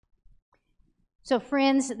So,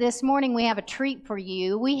 friends, this morning we have a treat for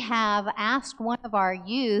you. We have asked one of our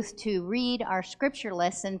youth to read our scripture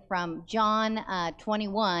lesson from John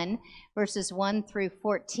 21, verses 1 through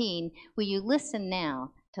 14. Will you listen now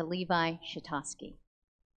to Levi Shatosky?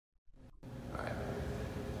 All right.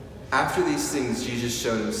 After these things, Jesus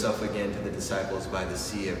showed himself again to the disciples by the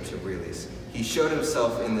Sea of Tiberias. He showed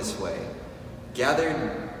himself in this way.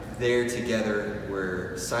 Gathered there together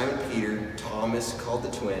were Simon Peter, Thomas called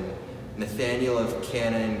the twin, Nathanael of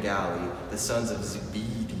Cana in Galilee, the sons of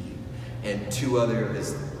Zebedee, and two other of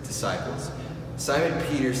his disciples. Simon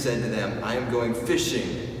Peter said to them, "I am going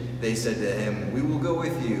fishing." They said to him, "We will go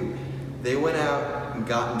with you." They went out and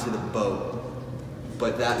got into the boat,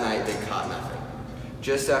 but that night they caught nothing.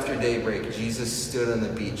 Just after daybreak, Jesus stood on the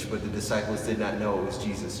beach, but the disciples did not know it was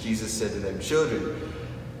Jesus. Jesus said to them, "Children,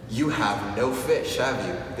 you have no fish, have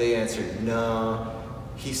you?" They answered, "No."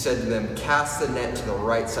 He said to them, "Cast the net to the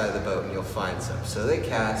right side of the boat and you'll find some." So they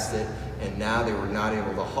cast it, and now they were not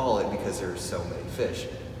able to haul it because there were so many fish.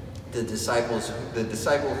 The disciple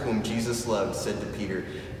whom Jesus loved said to Peter,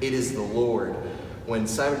 "It is the Lord." When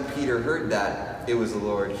Simon Peter heard that it was the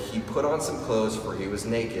Lord, he put on some clothes, for he was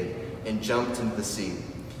naked, and jumped into the sea.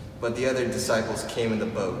 But the other disciples came in the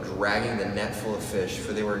boat, dragging the net full of fish,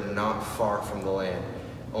 for they were not far from the land,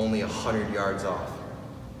 only 100 yards off.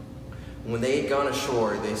 When they had gone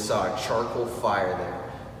ashore, they saw a charcoal fire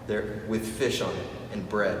there with fish on it and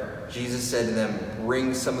bread. Jesus said to them,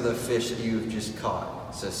 "Bring some of the fish that you have just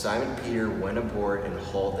caught." So Simon Peter went aboard and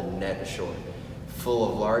hauled the net ashore,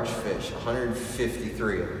 full of large fish,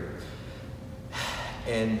 153 of them.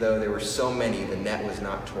 And though there were so many, the net was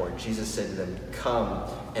not torn. Jesus said to them, "Come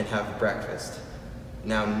and have breakfast."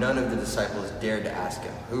 Now none of the disciples dared to ask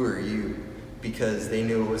him, "Who are you?" because they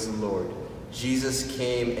knew it was the Lord. Jesus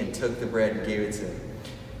came and took the bread and gave it to them,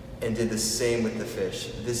 and did the same with the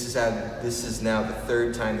fish. This is now the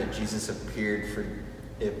third time that Jesus appeared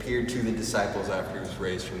to the disciples after he was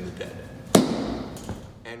raised from the dead.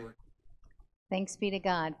 Thanks be to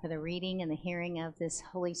God for the reading and the hearing of this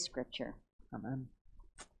holy scripture. Amen.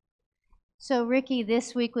 So, Ricky,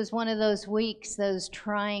 this week was one of those weeks, those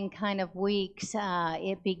trying kind of weeks.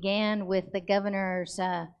 It began with the governor's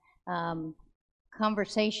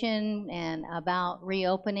conversation and about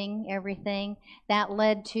reopening everything. That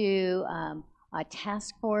led to a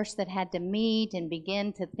task force that had to meet and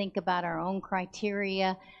begin to think about our own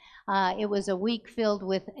criteria. It was a week filled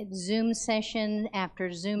with Zoom session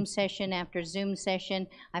after Zoom session after Zoom session.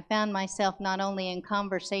 I found myself not only in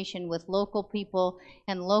conversation with local people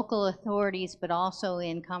and local authorities, but also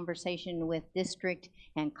in conversation with district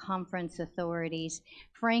and conference authorities.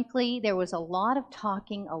 Frankly, there was a lot of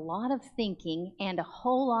talking, a lot of thinking, and a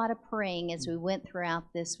whole lot of praying as we went throughout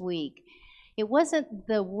this week. It wasn't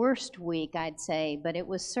the worst week, I'd say, but it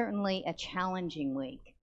was certainly a challenging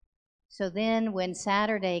week. So then when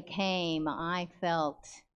Saturday came, I felt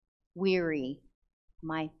weary.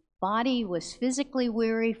 My body was physically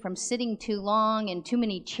weary from sitting too long in too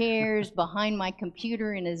many chairs behind my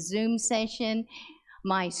computer in a Zoom session.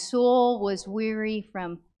 My soul was weary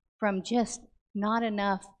from just not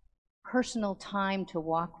enough personal time to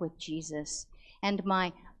walk with Jesus. And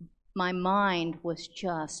my mind was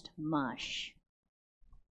just mush.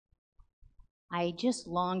 I just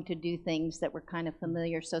longed to do things that were kind of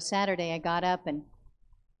familiar. So Saturday I got up and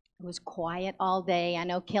it was quiet all day. I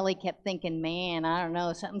know Kelly kept thinking, man, I don't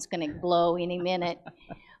know, something's going to blow any minute.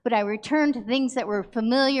 But I returned to things that were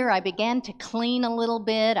familiar. I began to clean a little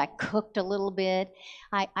bit. I cooked a little bit.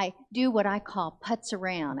 I do what I call putz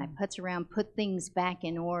around. I putz around, put things back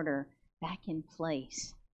in order, back in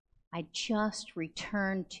place. I just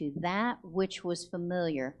returned to that which was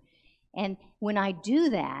familiar. And when I do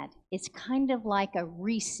that, it's kind of like a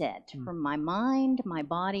reset for my mind, my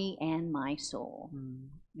body, and my soul.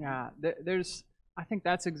 Yeah, I think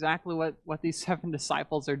that's exactly what these 7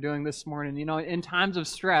 disciples are doing this morning. You know, in times of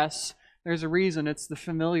stress, there's a reason. It's the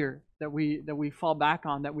familiar that we fall back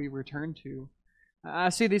on, that we return to. I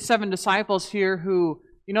see these 7 disciples here who,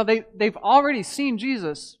 you know, they've already seen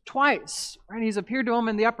Jesus twice, right? He's appeared to them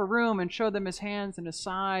in the upper room and showed them his hands and his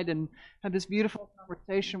side, and had this beautiful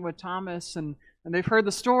conversation with Thomas, and they've heard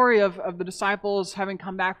the story of the disciples having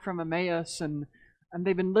come back from Emmaus, and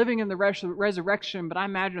they've been living in the resurrection, but I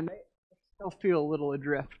imagine they still feel a little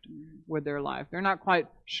adrift with their life. They're not quite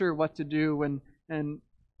sure what to do, and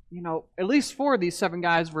you know, at least 4 of these 7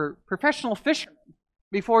 guys were professional fishermen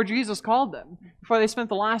before Jesus called them, before they spent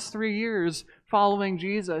the last 3 years following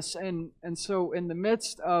Jesus. And so in the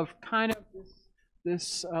midst of kind of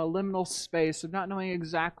this liminal space of not knowing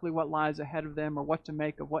exactly what lies ahead of them or what to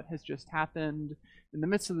make of what has just happened, in the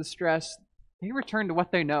midst of the stress, they return to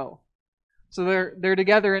what they know. So they're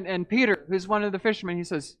together, and Peter, who's one of the fishermen, he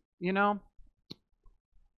says, I don't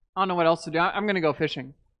know what else to do. I'm going to go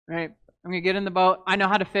fishing, right? I'm going to get in the boat. I know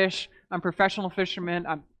how to fish. I'm a professional fisherman.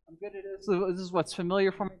 I'm good at this. This is what's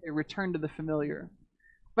familiar for me. They return to the familiar.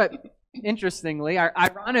 But interestingly,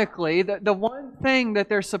 ironically, the one thing that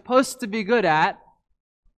they're supposed to be good at,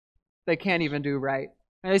 they can't even do right.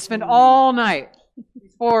 And they spend all night,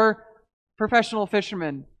 these 4 professional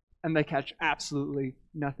fishermen, and they catch absolutely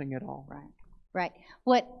nothing at all. Right.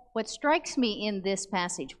 What strikes me in this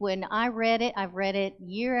passage, when I read it, I've read it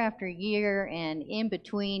year after year and in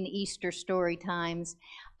between Easter story times,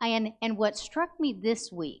 and what struck me this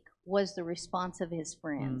week was the response of his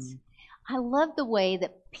friends. I love the way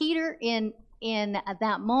that Peter, in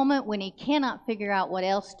that moment when he cannot figure out what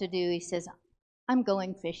else to do, he says, I'm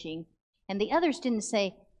going fishing. And the others didn't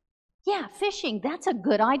say, yeah, fishing, that's a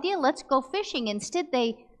good idea, let's go fishing. Instead,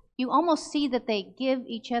 you almost see that they give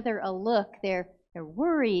each other a look. They're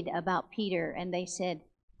worried about Peter, and they said,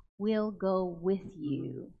 we'll go with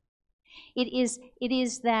you. It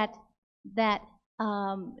is that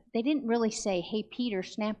they didn't really say, hey, Peter,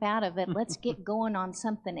 snap out of it, let's get going on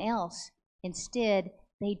something else. Instead,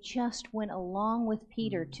 they just went along with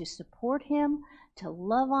Peter to support him, to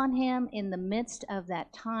love on him in the midst of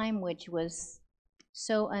that time which was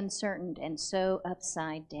so uncertain and so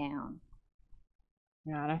upside down.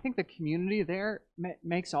 Yeah, and I think the community there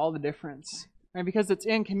makes all the difference, right? Because it's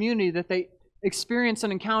in community that they experience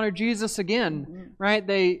and encounter Jesus again, right?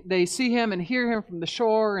 They see him and hear him from the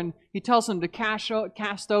shore, and he tells them to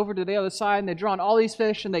cast over to the other side, and they draw on all these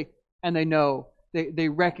fish, and they know, they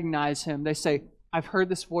recognize him. They say, I've heard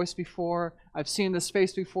this voice before, I've seen this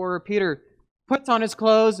face before. Peter puts on his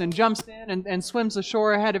clothes and jumps in and swims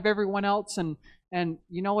ashore ahead of everyone else, and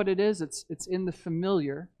you know what it is? It's in the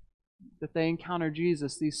familiar that they encounter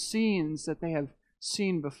Jesus, these scenes that they have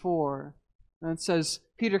seen before. And it says,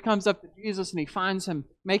 Peter comes up to Jesus and he finds him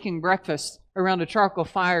making breakfast around a charcoal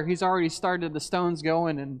fire. He's already started the stones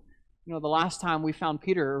going, and the last time we found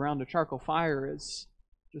Peter around a charcoal fire is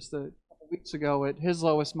just a couple weeks ago at his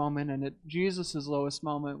lowest moment and at Jesus' lowest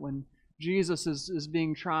moment, when Jesus is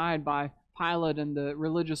being tried by Pilate and the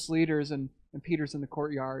religious leaders, and Peter's in the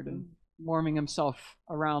courtyard and warming himself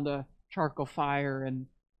around a charcoal fire, and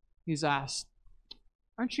he's asked,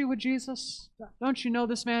 aren't you with Jesus? Don't you know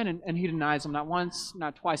this man? And he denies him, not once,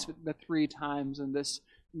 not twice, but 3 times in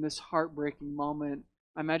this heartbreaking moment.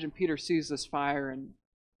 I imagine Peter sees this fire, and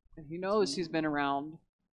he knows he's been around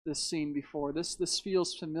this scene before. This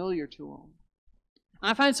feels familiar to him.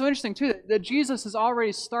 I find it so interesting, too, that Jesus has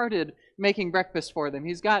already started making breakfast for them.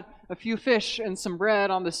 He's got a few fish and some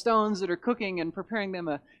bread on the stones that are cooking and preparing them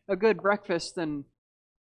a good breakfast. And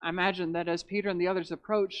I imagine that as Peter and the others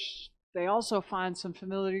approach, they also find some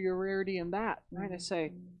familiarity in that. Right? They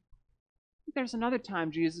say, there's another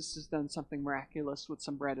time Jesus has done something miraculous with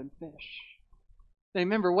some bread and fish. They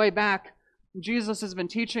remember way back, Jesus has been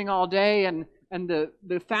teaching all day, and the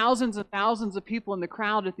thousands and thousands of people in the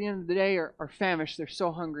crowd at the end of the day are famished. They're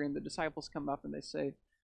so hungry, and the disciples come up and they say,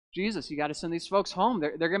 Jesus, you got to send these folks home.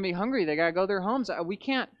 They're going to be hungry. They got to go to their homes. We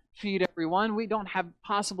can't feed everyone. We don't have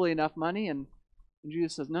possibly enough money. And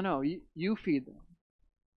Jesus says, no, you feed them.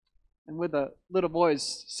 And with a little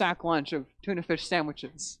boy's sack lunch of tuna fish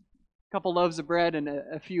sandwiches, a couple loaves of bread and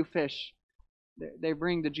a few fish, they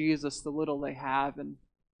bring to Jesus the little they have. And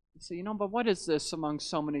they say, but what is this among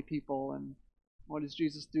so many people? And what does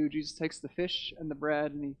Jesus do? Jesus takes the fish and the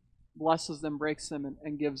bread, and he blesses them, breaks them,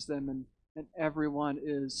 and gives them. And everyone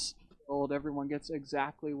is filled. Everyone gets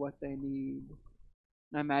exactly what they need.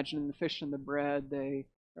 And I imagine the fish and the bread, their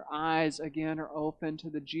eyes again are open to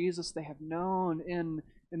the Jesus they have known in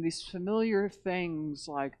these familiar things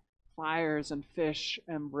like fires and fish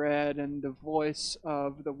and bread, and the voice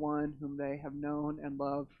of the one whom they have known and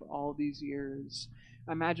loved for all these years.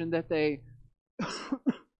 I imagine that they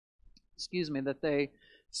that they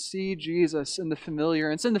see Jesus in the familiar.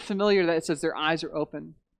 And it's in the familiar that it says their eyes are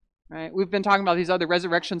open. Right? We've been talking about these other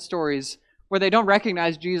resurrection stories where they don't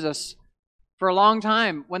recognize Jesus for a long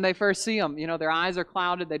time when they first see him. Their eyes are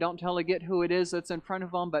clouded. They don't totally get who it is that's in front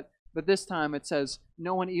of them. But this time it says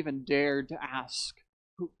no one even dared to ask,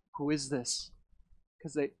 who is this?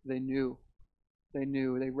 Because they knew.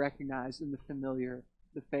 They recognized in the familiar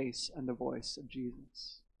the face and the voice of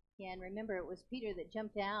Jesus. Yeah, and remember, it was Peter that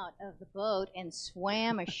jumped out of the boat and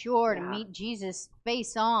swam ashore to meet Jesus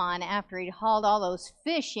face on after he'd hauled all those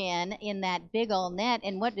fish in that big old net.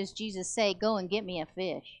 And what does Jesus say? Go and get me a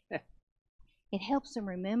fish. It helps them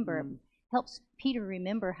remember, helps Peter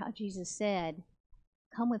remember how Jesus said,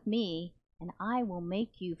 come with me and I will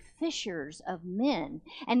make you fishers of men.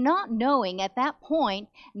 And not knowing, at that point,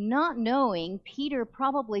 not knowing, Peter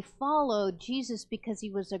probably followed Jesus because he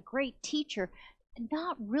was a great teacher,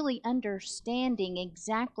 not really understanding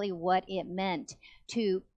exactly what it meant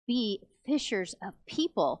to be fishers of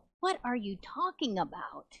people. What are you talking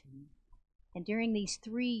about? And during these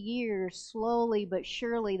 3 years, slowly but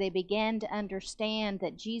surely, they began to understand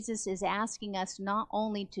that Jesus is asking us not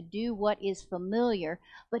only to do what is familiar,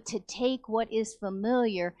 but to take what is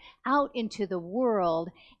familiar out into the world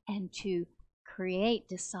and to create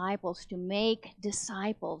disciples, to make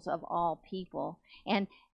disciples of all people. And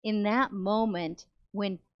in that moment,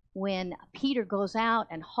 when Peter goes out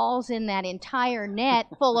and hauls in that entire net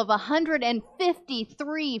full of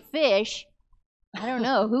 153 fish, I don't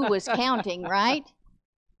know who was counting, right?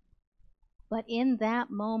 But in that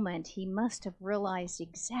moment, he must have realized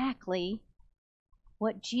exactly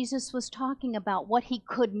what Jesus was talking about, what he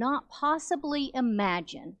could not possibly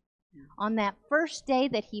imagine. On that first day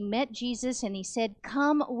that he met Jesus and he said,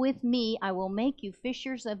 "Come with me, I will make you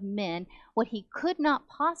fishers of men," what he could not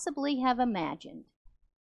possibly have imagined,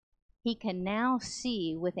 he can now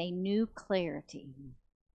see with a new clarity.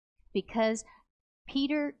 Because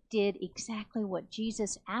Peter did exactly what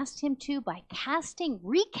Jesus asked him to by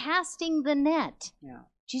recasting the net. Yeah.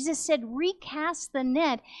 Jesus said, recast the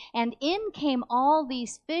net, and in came all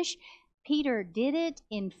these fish. Peter did it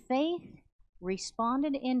in faith,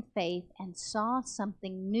 responded in faith, and saw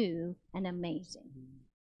something new and amazing.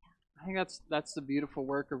 I think that's the beautiful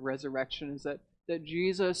work of resurrection, is that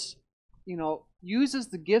Jesus, uses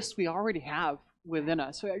the gifts we already have within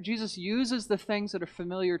us. So Jesus uses the things that are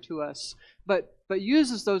familiar to us, but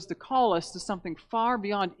uses those to call us to something far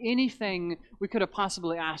beyond anything we could have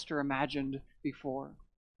possibly asked or imagined before.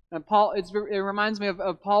 And Paul, it reminds me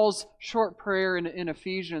of Paul's short prayer in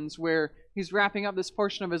Ephesians, where he's wrapping up this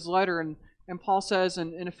portion of his letter, and Paul says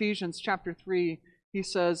in Ephesians chapter 3, he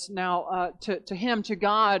says, "Now to him, to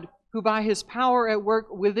God, who by his power at work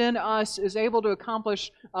within us is able to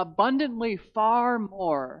accomplish abundantly far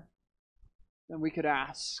more than we could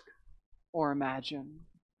ask or imagine."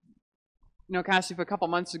 Cassie, a couple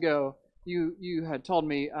months ago, you had told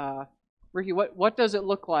me, Ricky, what does it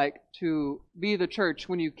look like to be the church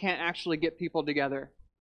when you can't actually get people together?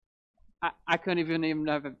 I couldn't even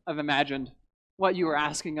have imagined what you were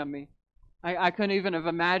asking of me. I couldn't even have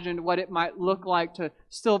imagined what it might look like to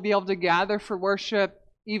still be able to gather for worship,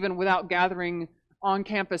 even without gathering on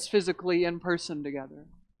campus physically in person together.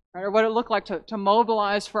 Right? Or what it looked like to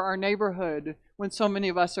mobilize for our neighborhood when so many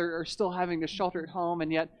of us are still having to shelter at home,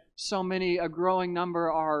 and yet so many, a growing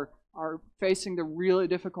number, are facing the really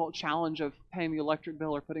difficult challenge of paying the electric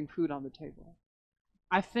bill or putting food on the table.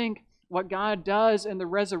 I think what God does in the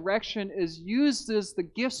resurrection is uses the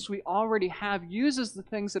gifts we already have, uses the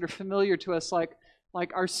things that are familiar to us, like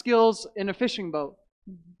our skills in a fishing boat,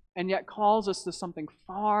 and yet calls us to something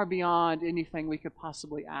far beyond anything we could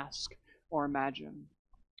possibly ask or imagine.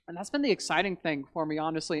 And that's been the exciting thing for me,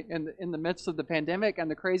 honestly, in the midst of the pandemic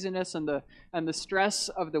and the craziness and the stress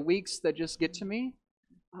of the weeks that just get to me.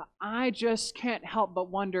 I just can't help but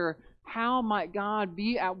wonder, how might God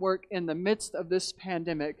be at work in the midst of this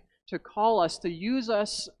pandemic to call us, to use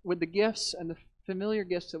us with the gifts and the familiar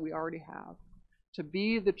gifts that we already have, to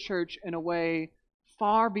be the church in a way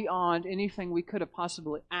far beyond anything we could have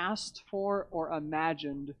possibly asked for or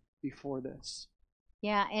imagined before this.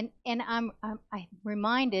 Yeah, and I'm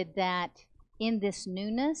reminded that in this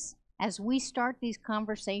newness, as we start these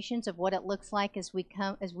conversations of what it looks like as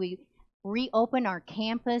we reopen our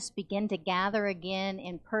campus, begin to gather again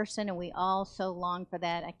in person, and we all so long for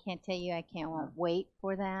that. I can't tell you, I can't wait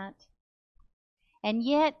for that. And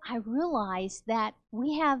yet I realize that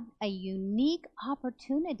we have a unique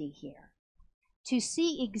opportunity here to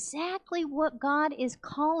see exactly what God is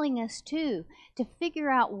calling us to figure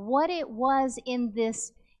out what it was in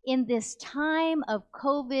this time of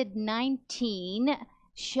COVID-19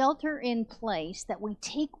 shelter in place that we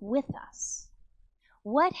take with us.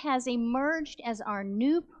 What has emerged as our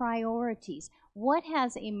new priorities? What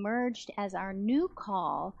has emerged as our new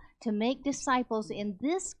call to make disciples in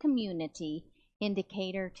this community in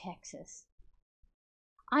Decatur, Texas?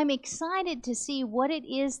 I'm excited to see what it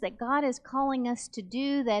is that God is calling us to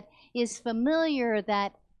do that is familiar,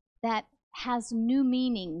 that has new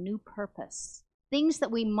meaning, new purpose. Things that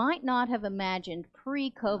we might not have imagined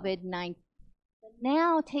pre-COVID-19, but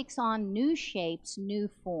now takes on new shapes, new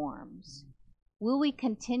forms. Will we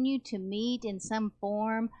continue to meet in some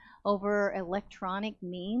form over electronic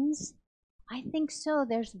means? I think so.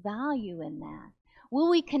 There's value in that. Will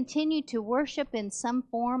we continue to worship in some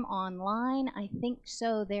form online? I think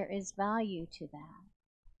so. There is value to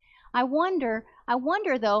that. I wonder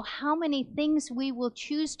though how many things we will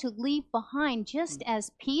choose to leave behind, just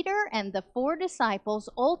as Peter and the 4 disciples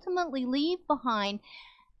ultimately leave behind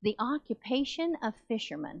the occupation of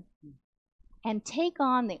fishermen and take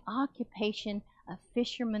on the occupation of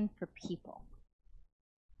fishermen for people.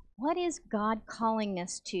 What is God calling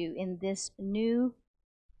us to in this new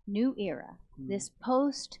era, this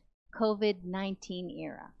post-COVID-19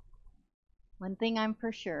 era? One thing I'm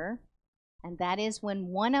for sure, and that is when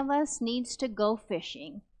one of us needs to go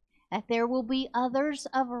fishing, that there will be others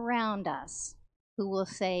around us who will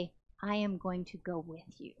say, I am going to go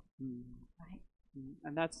with you. Right?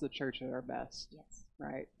 And that's the church at our best. Yes.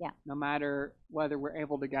 Right? Yeah. No matter whether we're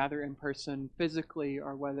able to gather in person physically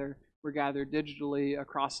or whether we're gathered digitally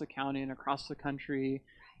across the county and across the country,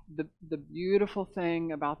 the beautiful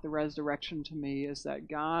thing about the resurrection to me is that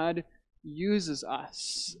God uses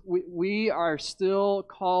us. We are still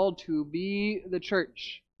called to be the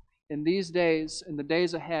church in these days, in the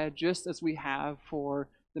days ahead, just as we have for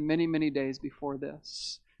the many, many days before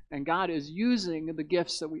this. And God is using the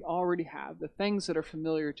gifts that we already have, the things that are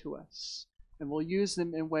familiar to us, and we'll use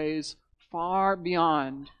them in ways far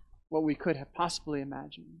beyond what we could have possibly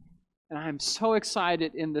imagined. And I'm so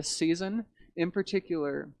excited in this season, in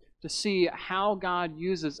particular, to see how God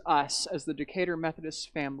uses us as the Decatur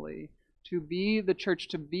Methodist family to be the church,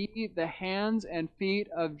 to be the hands and feet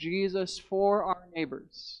of Jesus for our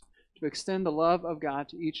neighbors, to extend the love of God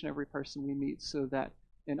to each and every person we meet, so that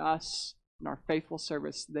in us, in our faithful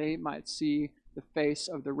service, they might see the face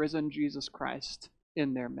of the risen Jesus Christ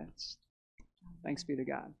in their midst. Thanks be to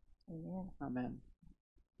God. Amen. Amen.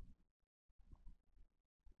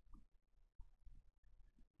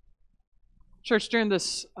 Church, during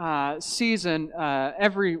this season,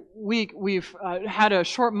 every week we've had a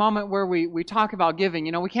short moment where we talk about giving.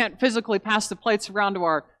 You know, we can't physically pass the plates around to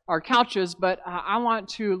our couches, but I want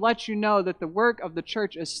to let you know that the work of the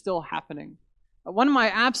church is still happening. One of my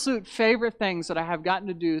absolute favorite things that I have gotten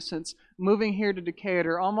to do since moving here to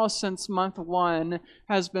Decatur, almost since month 1,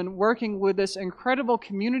 has been working with this incredible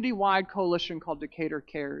community-wide coalition called Decatur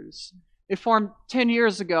Cares. It formed 10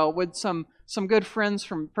 years ago with some good friends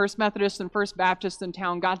from First Methodist and First Baptist in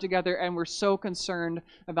town got together and were so concerned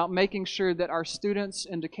about making sure that our students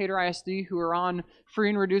in Decatur ISD who are on free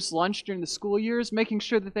and reduced lunch during the school years, making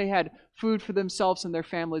sure that they had food for themselves and their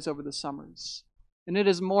families over the summers. And it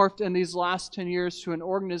has morphed in these last 10 years to an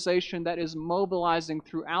organization that is mobilizing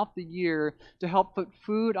throughout the year to help put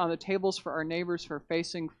food on the tables for our neighbors who are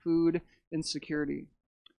facing food insecurity.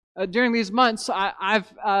 During these months,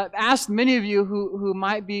 I've asked many of you who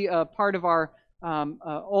might be a part of our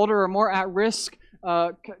older or more at-risk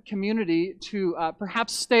community to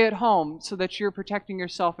perhaps stay at home so that you're protecting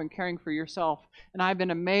yourself and caring for yourself. And I've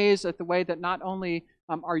been amazed at the way that not only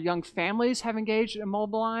our young families have engaged and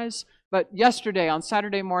mobilized, but yesterday, on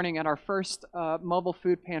Saturday morning at our first mobile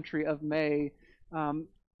food pantry of May,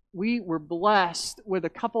 we were blessed with a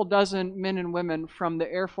couple dozen men and women from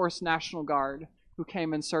the Air Force National Guard who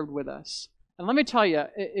came and served with us. And let me tell you,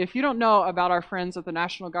 if you don't know about our friends at the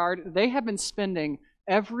National Guard, they have been spending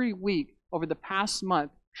every week over the past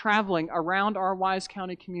month traveling around our Wise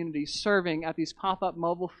County community, serving at these pop-up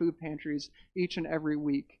mobile food pantries each and every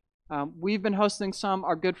week. We've been hosting some.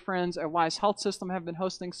 Our good friends at Wise Health System have been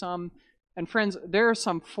hosting some. And friends, there are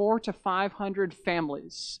some 400 to 500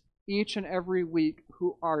 families each and every week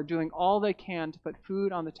who are doing all they can to put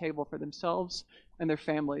food on the table for themselves and their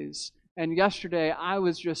families. And yesterday, I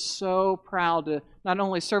was just so proud to not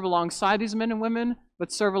only serve alongside these men and women,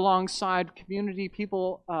 but serve alongside community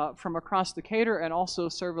people from across Decatur and also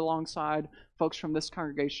serve alongside folks from this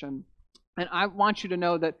congregation. And I want you to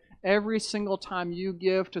know that every single time you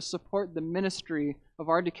give to support the ministry of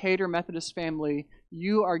our Decatur Methodist family,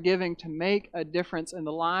 you are giving to make a difference in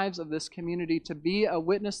the lives of this community, to be a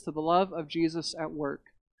witness to the love of Jesus at work.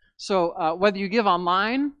 So whether you give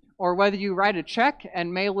online or whether you write a check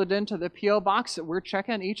and mail it into the P.O. box that we're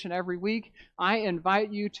checking each and every week, I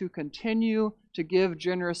invite you to continue to give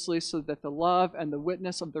generously so that the love and the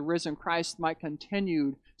witness of the risen Christ might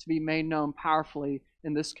continue to be made known powerfully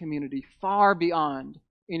in this community, far beyond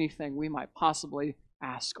anything we might possibly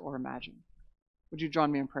ask or imagine. Would you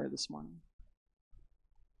join me in prayer this morning?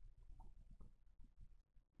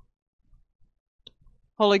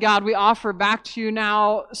 Holy God, we offer back to you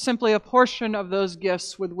now simply a portion of those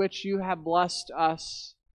gifts with which you have blessed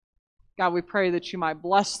us. God, we pray that you might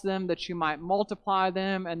bless them, that you might multiply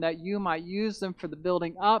them, and that you might use them for the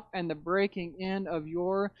building up and the breaking in of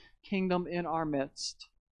your kingdom in our midst,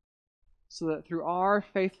 so that through our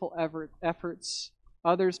faithful efforts,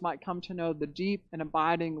 others might come to know the deep and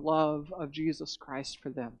abiding love of Jesus Christ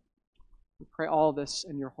for them. We pray all this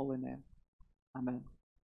in your holy name. Amen.